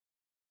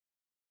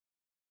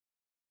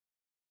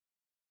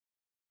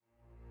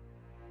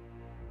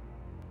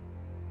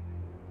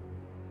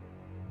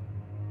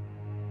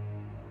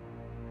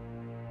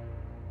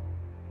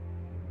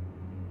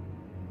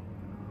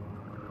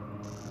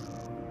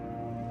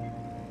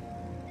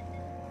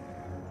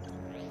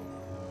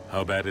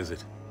How bad is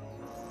it?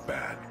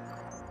 Bad.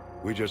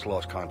 We just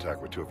lost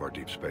contact with 2 of our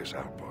deep space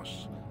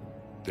outposts.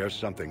 There's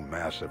something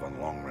massive on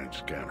long-range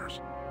scanners.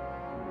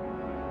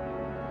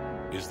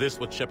 Is this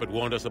what Shepard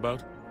warned us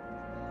about?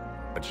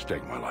 I'd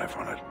stake my life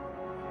on it.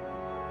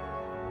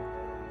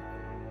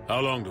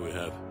 How long do we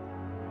have?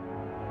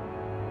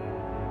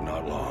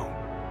 Not long.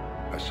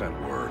 I sent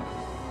word.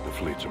 The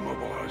fleet's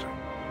immobilizing.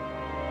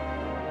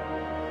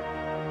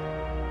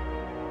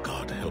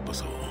 God help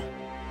us all.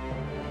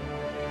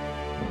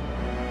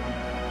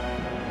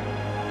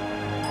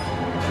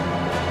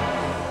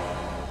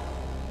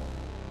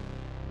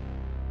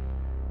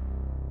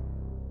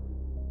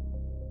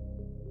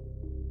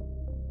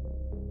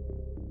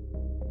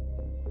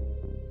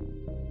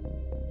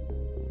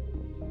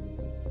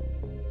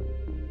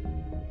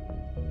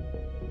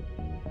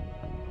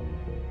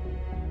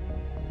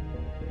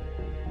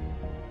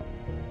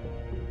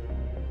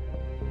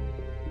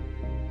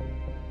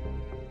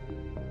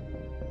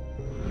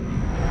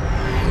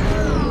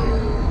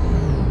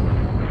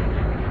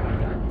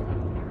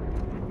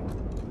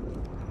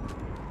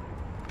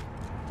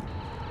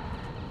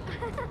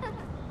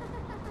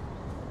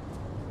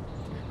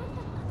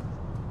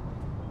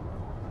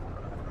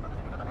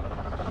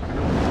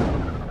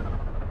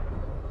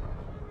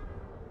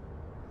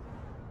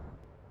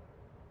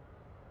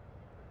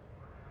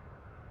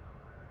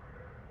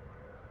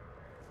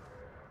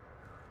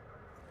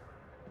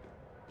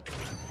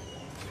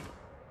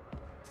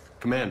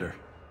 Commander.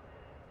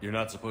 You're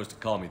not supposed to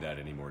call me that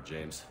anymore,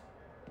 James.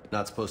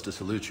 Not supposed to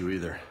salute you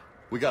either.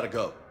 We gotta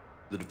go.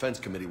 The Defense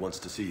Committee wants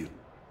to see you.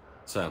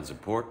 Sounds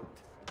important.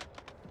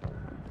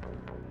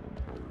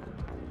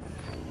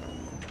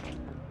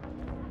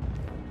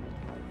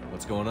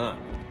 What's going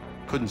on?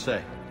 Couldn't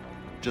say.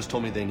 Just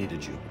told me they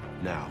needed you.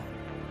 Now.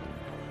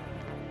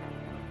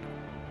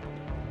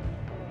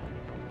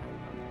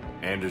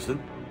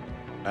 Anderson?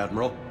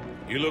 Admiral?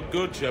 You look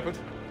good, Shepard.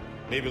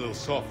 Maybe a little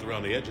soft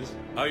around the edges.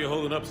 How are you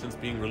holding up since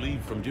being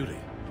relieved from duty?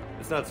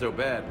 It's not so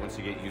bad once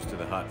you get used to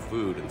the hot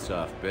food and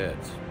soft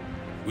beds.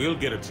 We'll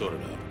get it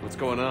sorted out. What's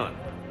going on?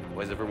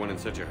 Why is everyone in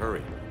such a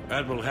hurry?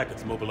 Admiral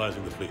Hackett's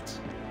mobilizing the fleets.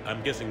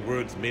 I'm guessing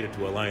word's made it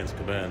to Alliance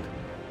Command.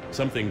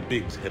 Something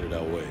big's headed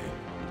our way.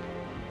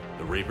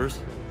 The Reapers?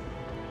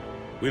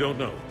 We don't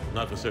know.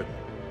 Not for certain.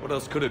 What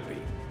else could it be?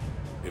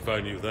 If I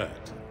knew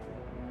that.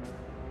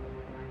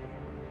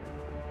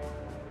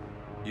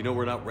 You know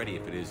we're not ready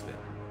if it is then.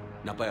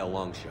 Not by a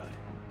long shot.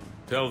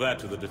 Tell that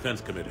to the Defense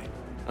Committee.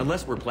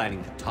 Unless we're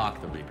planning to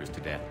talk the Reapers to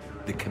death,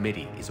 the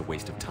committee is a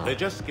waste of time. They're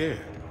just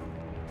scared.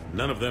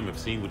 None of them have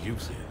seen what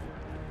you've seen.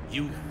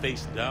 You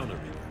faced down a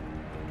Reaper.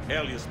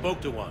 Hell, you spoke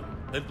to one,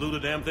 then blew the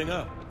damn thing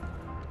up.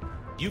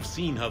 You've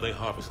seen how they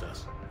harvest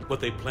us,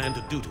 what they plan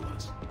to do to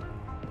us.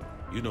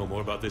 You know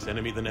more about this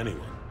enemy than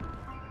anyone.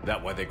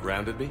 That why they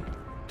grounded me?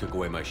 Took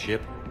away my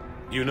ship?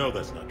 You know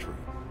that's not true.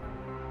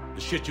 The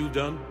shit you've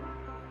done,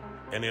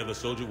 any other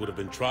soldier would have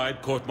been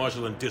tried,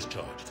 court-martialed, and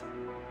discharged.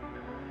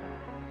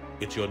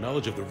 It's your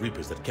knowledge of the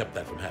Reapers that kept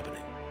that from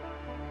happening.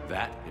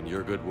 That and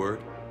your good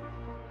word?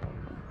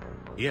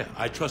 Yeah,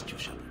 I trust you,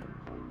 Shepard.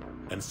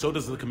 And so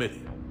does the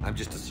committee. I'm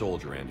just a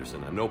soldier,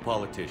 Anderson. I'm no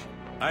politician.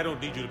 I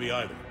don't need you to be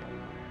either.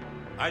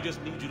 I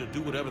just need you to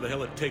do whatever the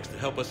hell it takes to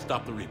help us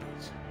stop the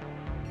Reapers.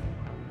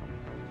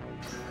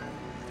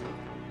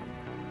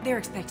 They're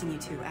expecting you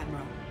to,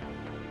 Admiral.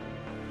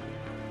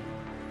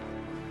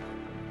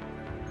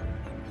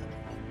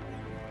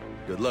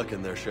 Good luck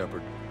in there,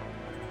 Shepard.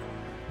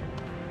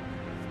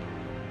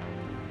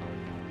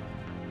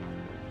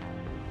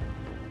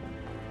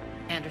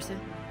 Anderson?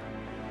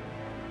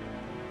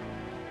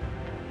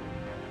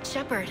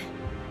 Shepard.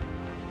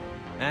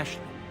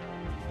 Ashley.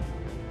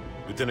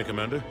 Lieutenant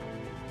Commander,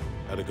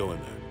 how'd it go in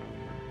there?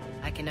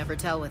 I can never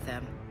tell with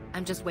them.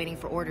 I'm just waiting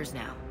for orders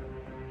now.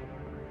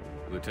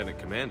 Lieutenant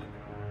Commander.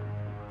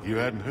 You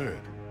hadn't heard?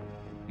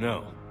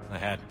 No, I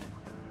hadn't.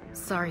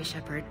 Sorry,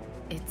 Shepard.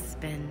 It's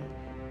been...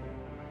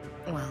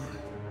 well...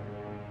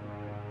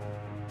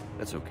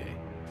 That's okay.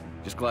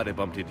 Just glad I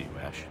bumped into you,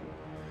 Ash.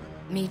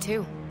 Me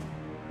too.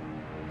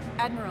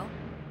 Admiral.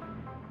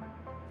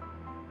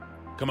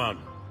 Come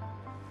on.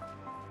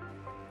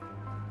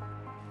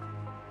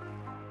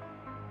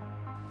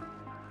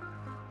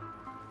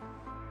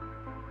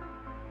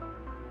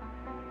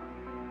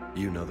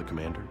 You know the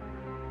commander?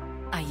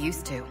 I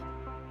used to.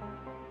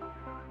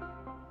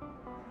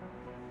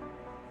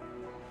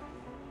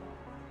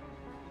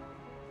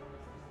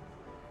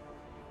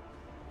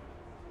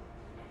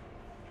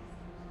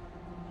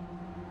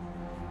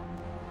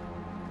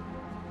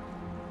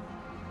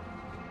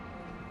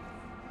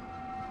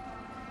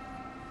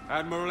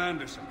 Admiral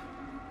Anderson.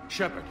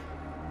 Shepard.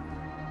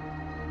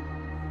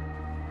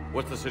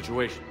 What's the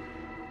situation?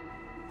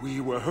 We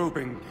were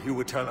hoping you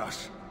would tell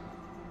us.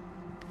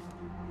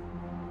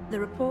 The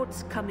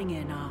reports coming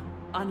in are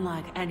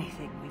unlike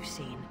anything we've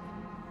seen.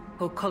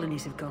 Whole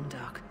colonies have gone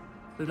dark.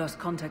 We've lost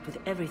contact with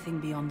everything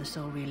beyond the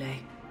Soul Relay.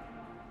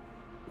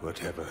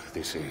 Whatever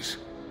this is,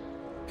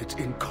 it's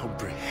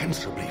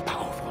incomprehensibly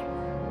powerful.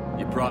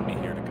 You brought me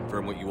here to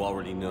confirm what you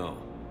already know.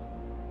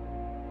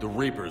 The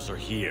Reapers are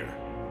here.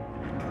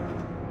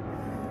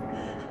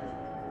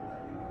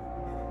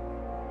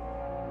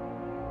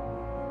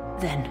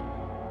 Then,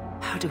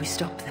 how do we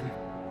stop them?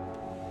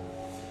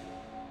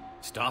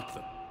 Stop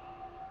them?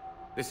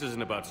 This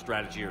isn't about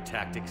strategy or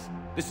tactics.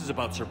 This is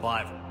about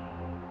survival.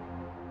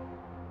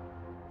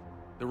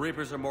 The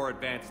Reapers are more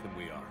advanced than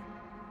we are.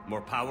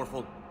 More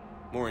powerful,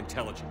 more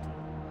intelligent.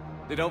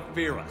 They don't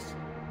fear us.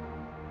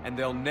 And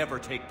they'll never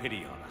take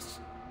pity on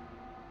us.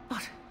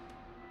 But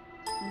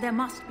there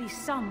must be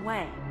some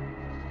way.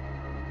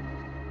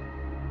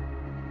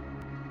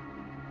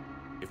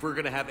 If we're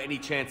gonna have any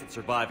chance at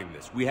surviving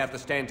this, we have to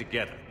stand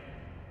together.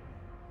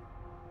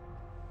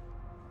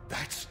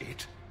 That's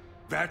it?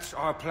 That's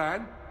our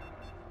plan?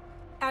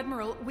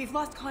 Admiral, we've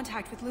lost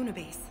contact with Luna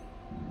Base.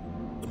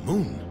 The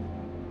moon?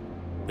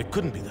 It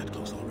couldn't be that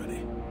close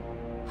already.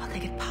 How'd they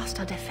get past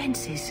our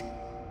defenses?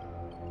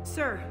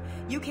 Sir,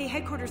 UK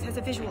headquarters has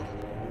a visual.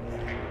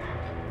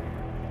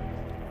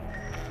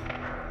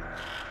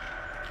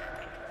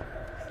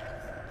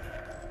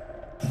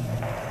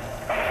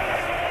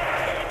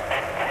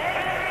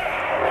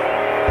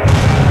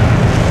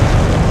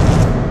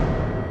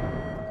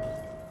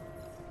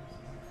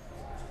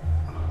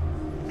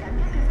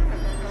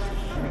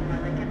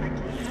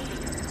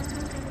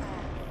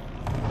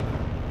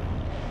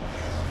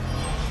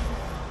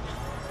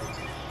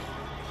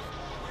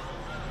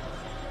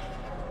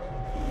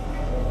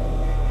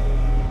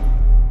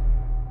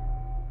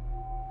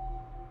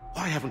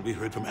 Why haven't we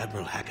heard from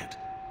Admiral Hackett?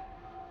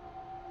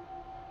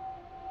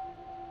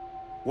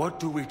 What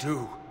do we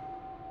do?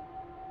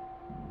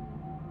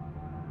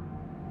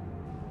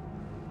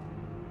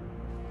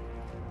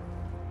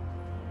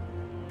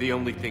 The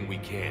only thing we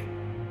can.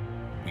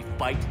 We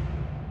fight,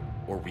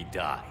 or we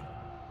die.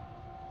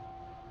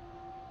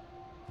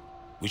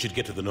 We should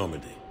get to the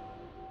Normandy.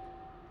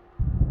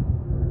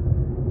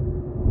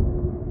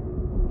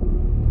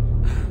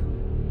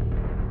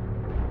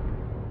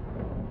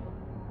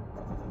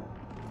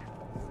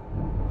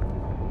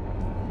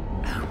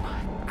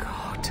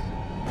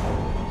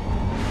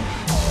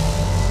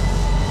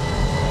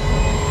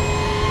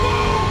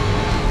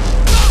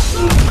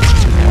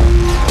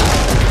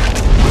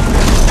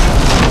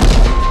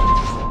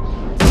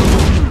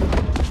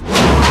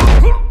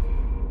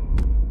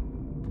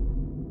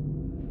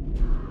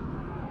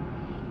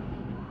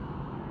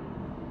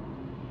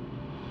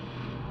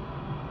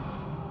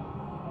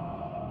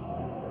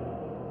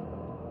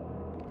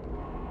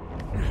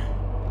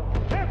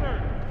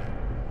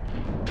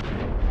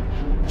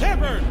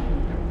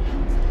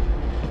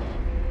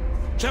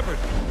 Shepard!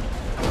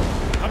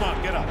 Come on,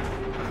 get up.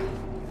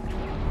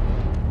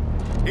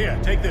 Here,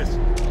 take this.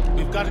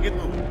 We've got to get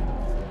moving.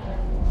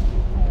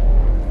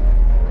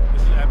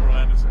 This is Admiral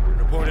Anderson.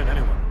 Report in,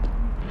 anyone.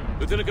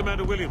 Lieutenant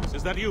Commander Williams,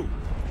 is that you?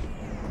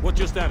 What's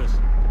your status?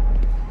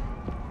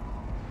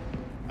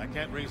 I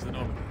can't raise the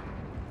Normandy.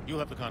 You'll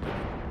have to contact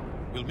me.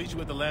 We'll meet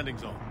you at the landing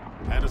zone.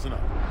 Anderson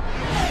up.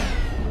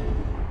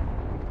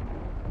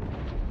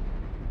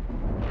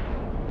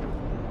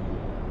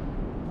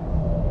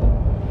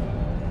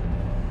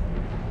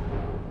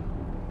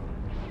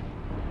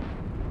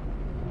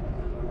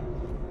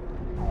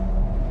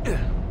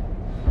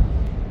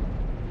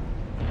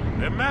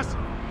 They're massive.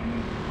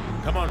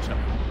 Come on, Shepard.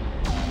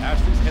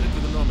 Ashley's headed to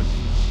the Normandy.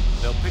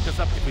 They'll pick us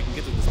up if we can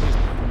get to the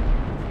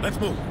spaceport. Let's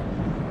move.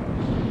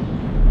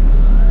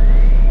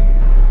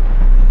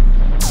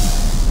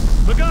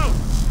 Look out!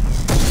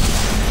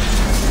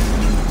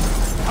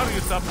 How do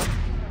you stop them?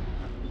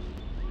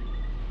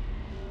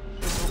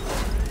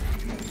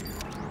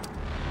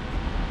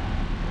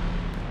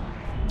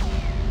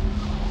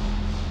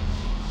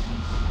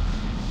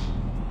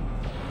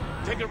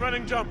 Take a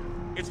running jump.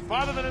 It's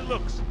farther than it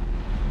looks.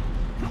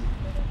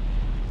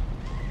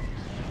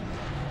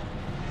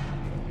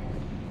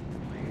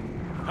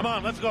 Come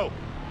on, let's go.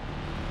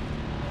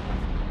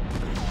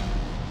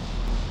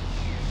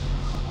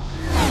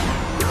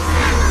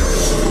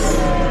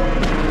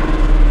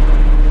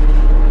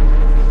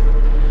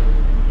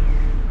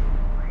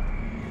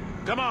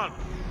 Come on.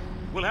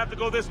 We'll have to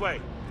go this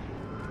way.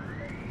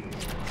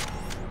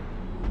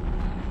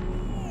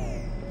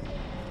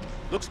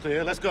 Looks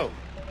clear. Let's go.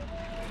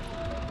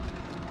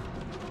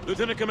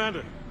 Lieutenant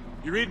Commander,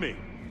 you read me?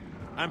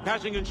 I'm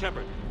patching in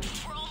Shepard.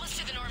 We're almost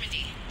to the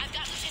Normandy. I've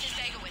got Lieutenant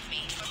Vega with me,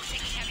 but we're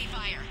taking heavy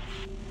fire.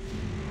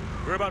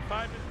 We're about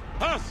 5 minutes.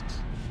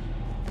 Husks!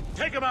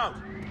 Take them out!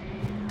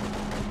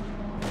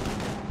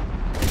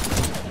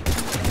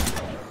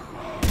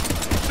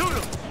 Shoot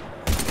them!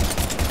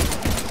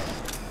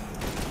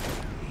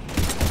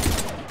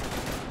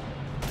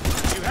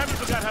 You haven't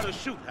forgot how to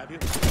shoot, have you?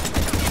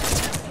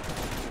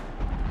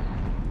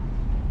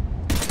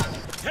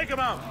 Take them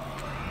out!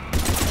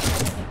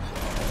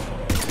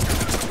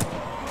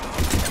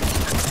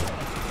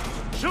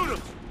 Shoot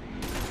him!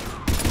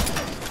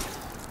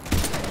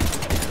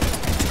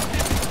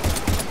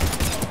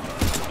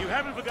 You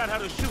haven't forgot how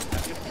to shoot,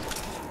 have you?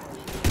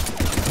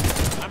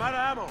 I'm out of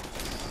ammo.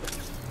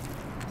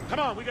 Come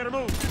on, we gotta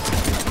move.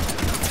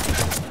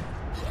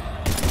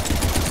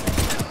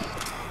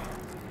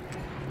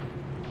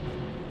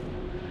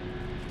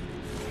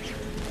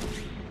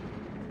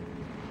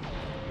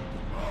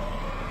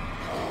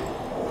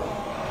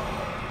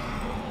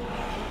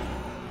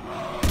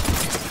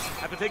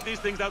 take these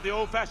things out the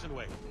old-fashioned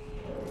way.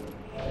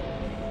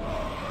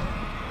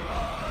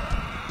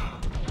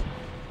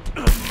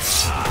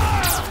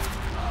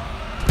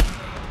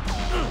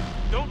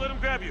 Don't let him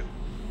grab you.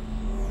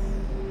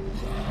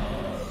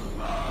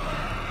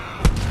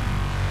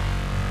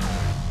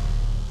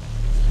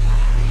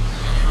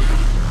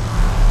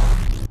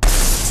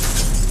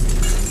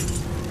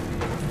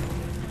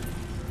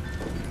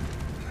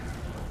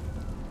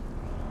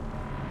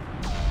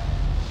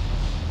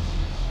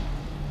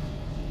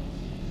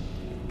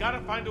 Gotta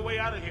find a way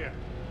out of here.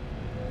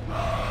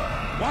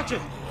 Watch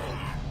it!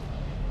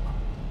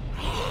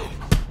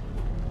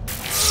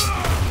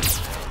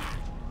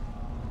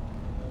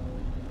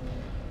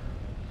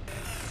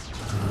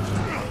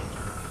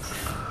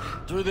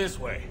 Through this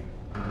way.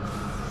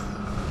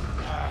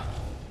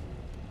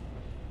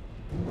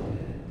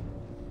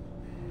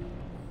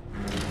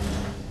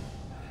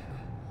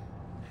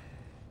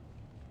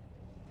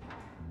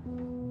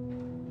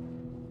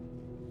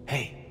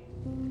 Hey.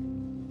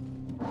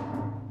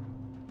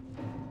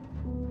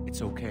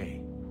 It's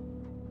okay.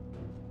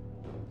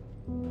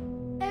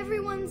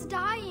 Everyone's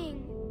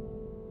dying.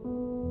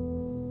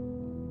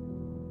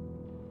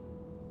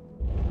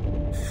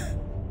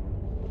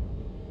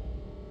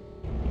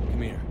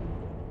 Come here.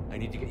 I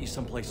need to get you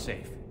someplace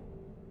safe.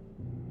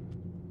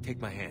 Take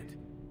my hand.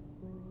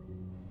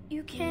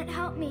 You can't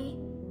help me.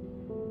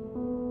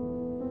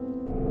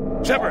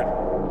 Shepard!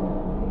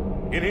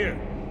 In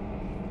here.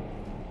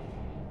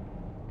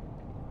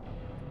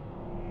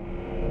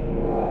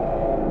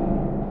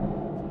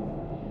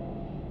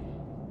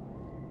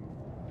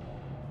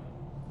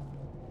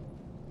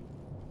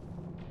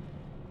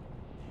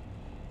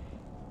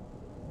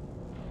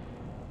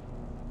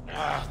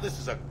 This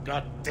is a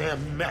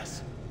goddamn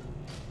mess.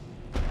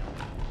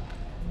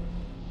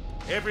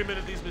 Every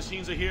minute these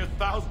machines are here,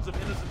 thousands of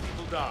innocent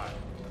people die.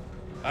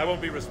 I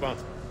won't be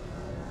responsible.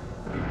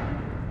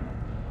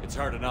 It's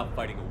hard enough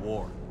fighting a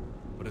war,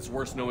 but it's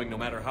worse knowing no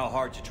matter how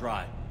hard you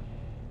try,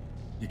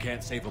 you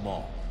can't save them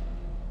all.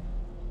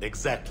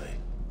 Exactly.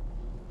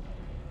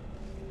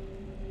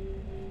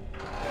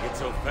 It's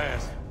so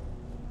fast.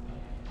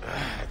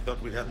 I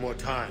thought we'd have more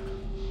time.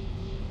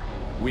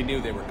 We knew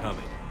they were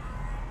coming.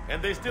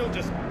 And they still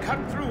just cut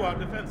through our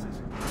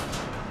defenses.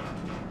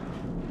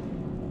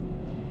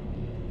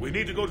 We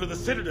need to go to the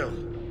Citadel.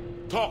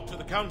 Talk to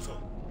the Council.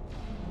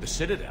 The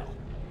Citadel?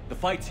 The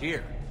fight's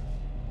here.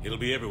 It'll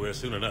be everywhere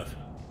soon enough.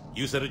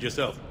 You said it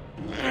yourself.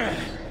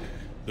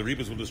 The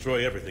Reapers will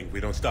destroy everything if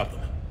we don't stop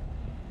them.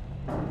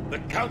 The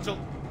Council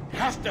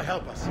has to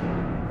help us.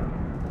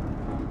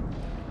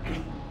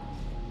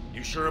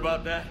 You sure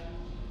about that?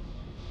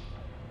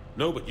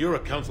 No, but you're a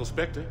Council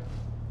Spectre.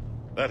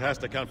 That has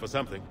to count for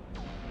something.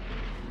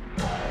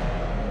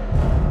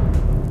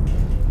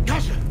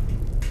 Gotcha!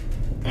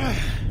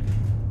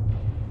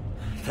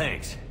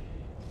 Thanks.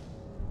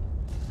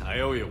 I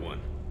owe you one.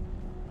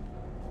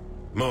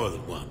 More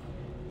than one.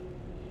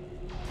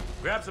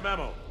 Grab some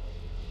ammo.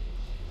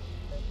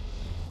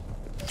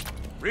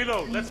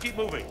 Reload, let's keep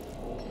moving.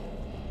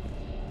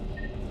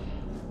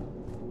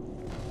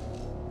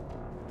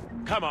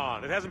 Come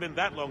on, it hasn't been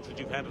that long since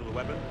you've handled a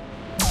weapon.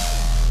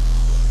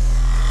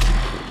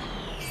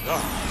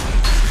 Oh.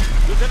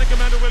 Lieutenant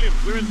Commander Williams,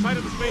 we're in sight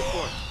of the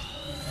spaceport.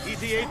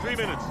 ETA 3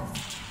 minutes.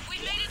 We've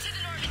made it to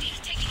the Normandy,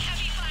 taking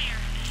heavy fire.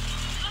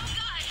 Oh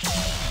god!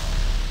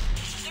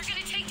 They're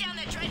gonna take down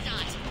that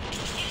dreadnought.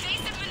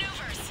 Invasive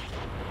maneuvers.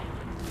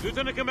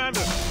 Lieutenant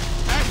Commander,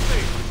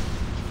 Ashley!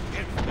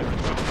 Get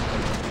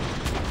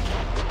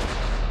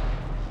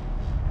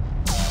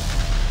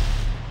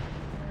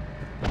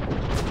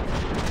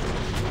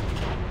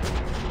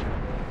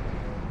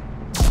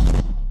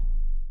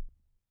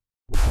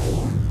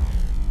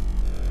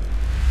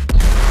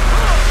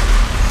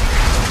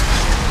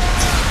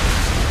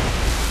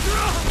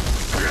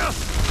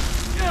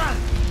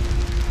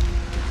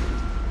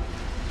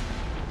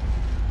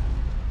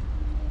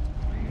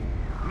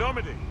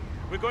Normandy,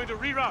 we're going to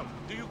reroute.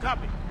 Do you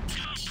copy?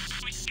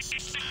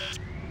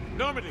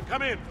 Normandy,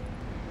 come in.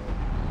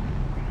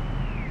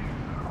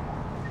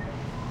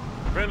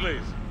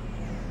 Friendlies.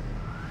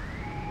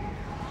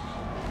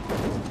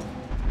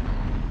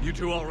 You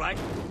two all right?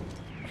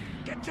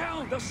 Get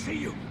down, they'll see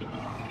you.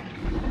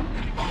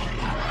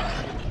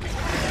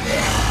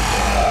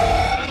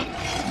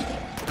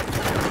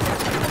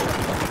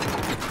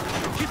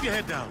 Keep your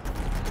head down.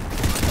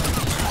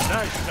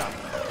 Nice shot.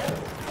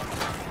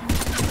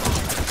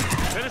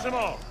 Finish them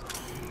all.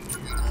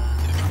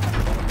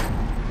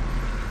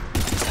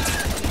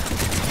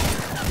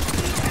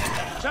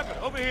 Shepard,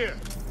 over here.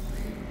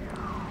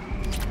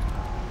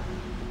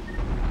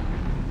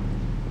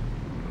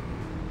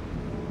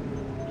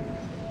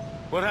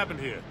 What happened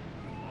here?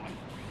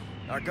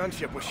 Our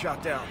gunship was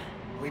shot down.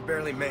 We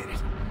barely made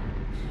it.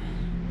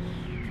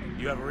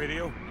 You have a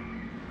radio?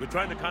 We're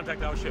trying to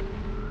contact our ship.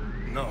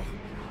 No.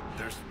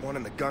 There's one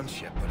in the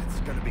gunship, but it's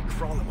gonna be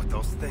crawling with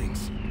those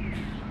things.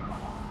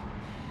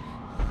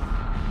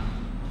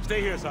 Stay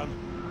here, son.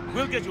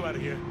 We'll get you out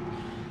of here.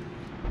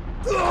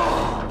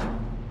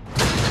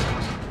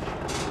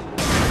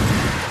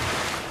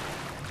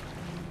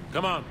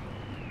 Come on.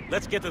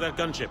 Let's get to that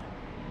gunship.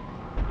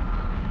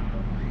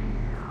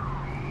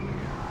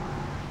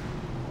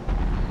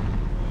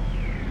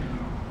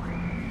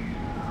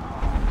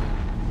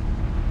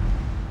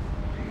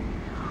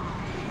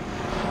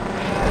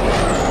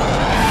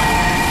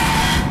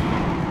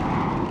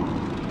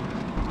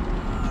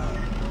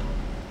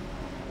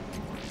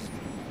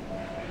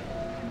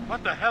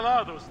 What the hell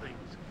are those things?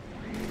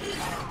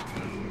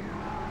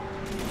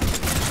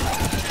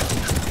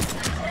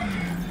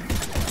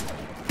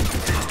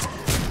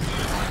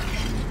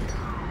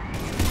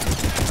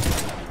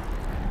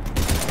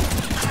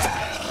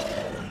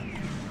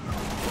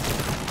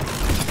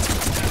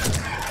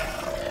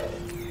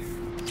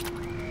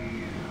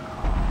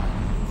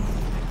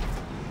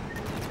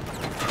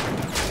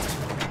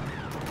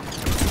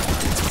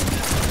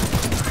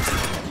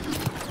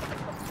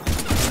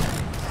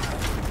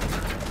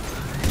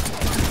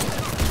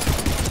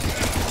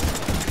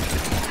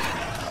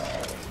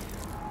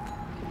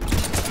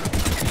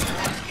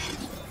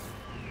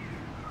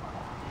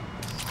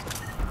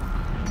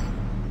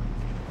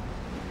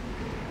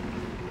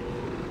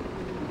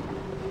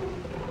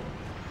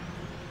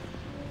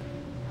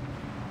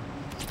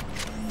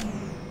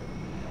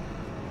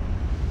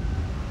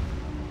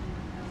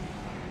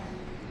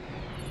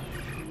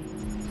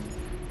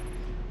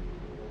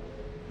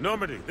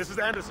 Normandy, this is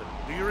Anderson.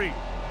 Do you read?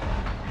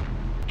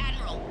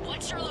 Admiral,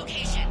 what's your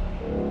location?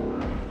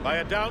 By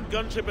a downed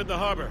gunship in the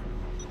harbor.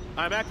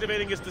 I'm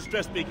activating its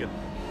distress beacon.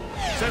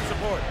 Send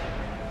support.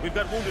 We've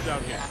got wounded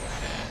down here.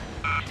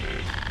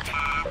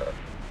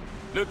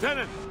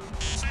 Lieutenant!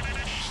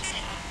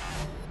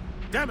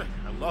 Damn it!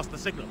 I lost the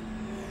signal.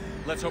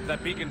 Let's hope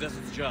that beacon does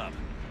its job.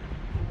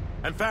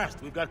 And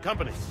fast. We've got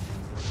company.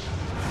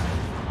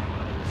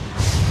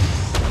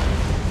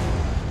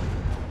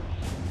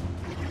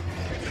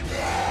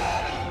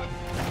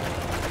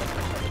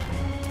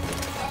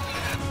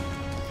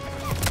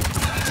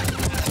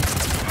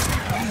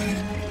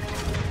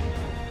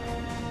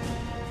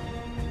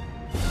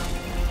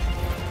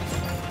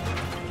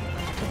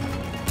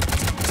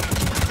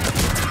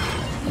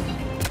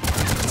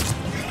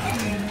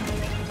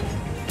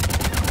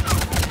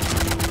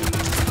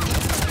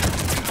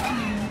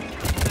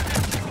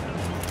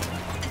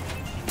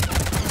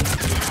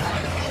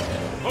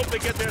 Hope they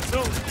get there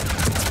soon.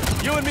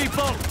 You and me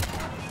both!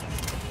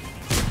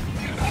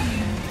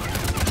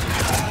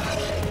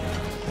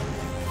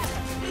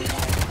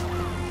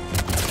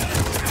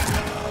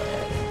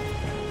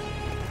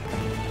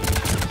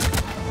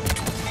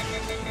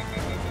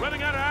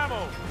 Running out of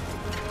ammo.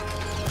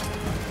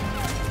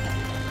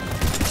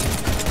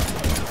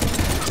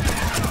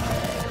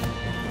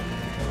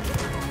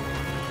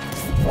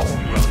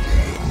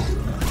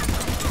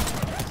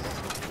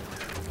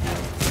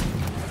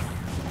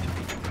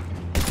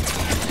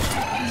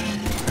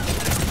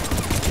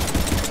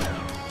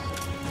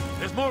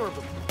 There's more of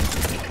them.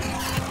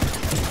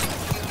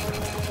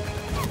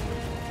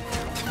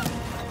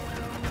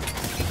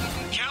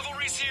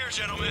 Cavalry's here,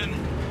 gentlemen.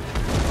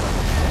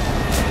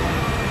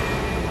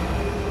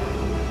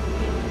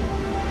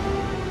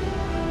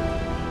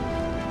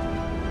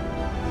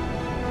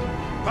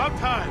 About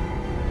time.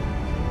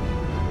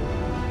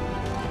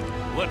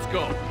 Let's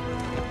go.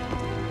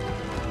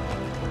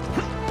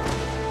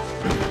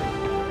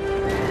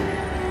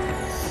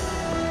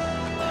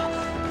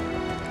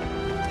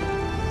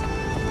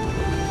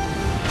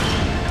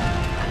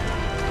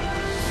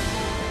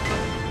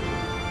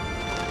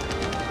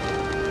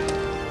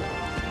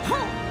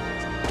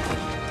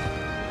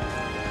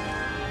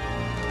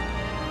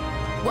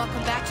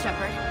 Welcome back,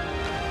 Shepard.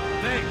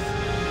 Thanks.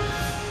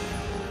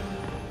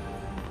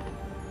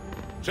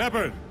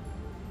 Shepard!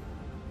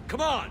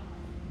 Come on!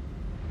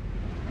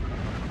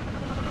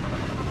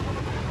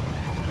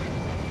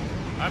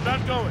 I'm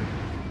not going.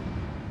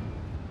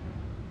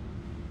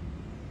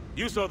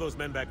 You saw those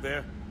men back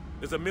there.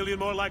 There's a million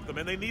more like them,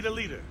 and they need a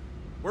leader.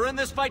 We're in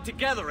this fight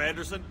together,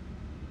 Anderson.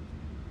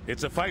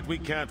 It's a fight we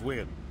can't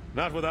win.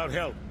 Not without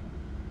help.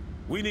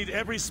 We need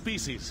every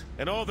species,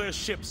 and all their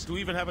ships, to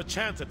even have a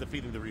chance at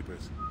defeating the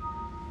Reapers.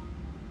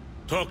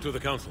 Talk to the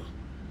Council.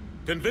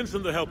 Convince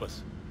them to help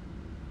us.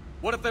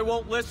 What if they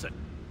won't listen?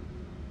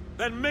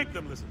 Then make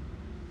them listen.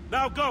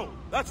 Now go!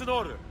 That's an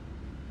order.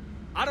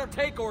 I don't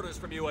take orders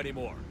from you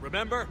anymore,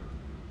 remember?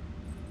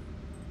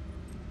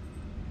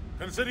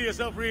 Consider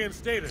yourself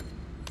reinstated,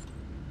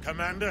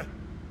 Commander.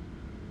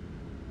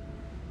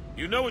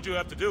 You know what you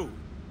have to do.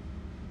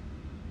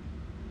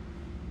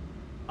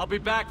 I'll be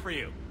back for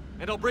you,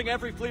 and I'll bring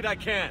every fleet I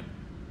can.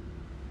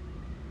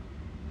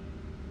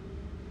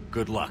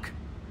 Good luck.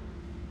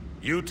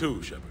 You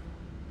too, Shepard.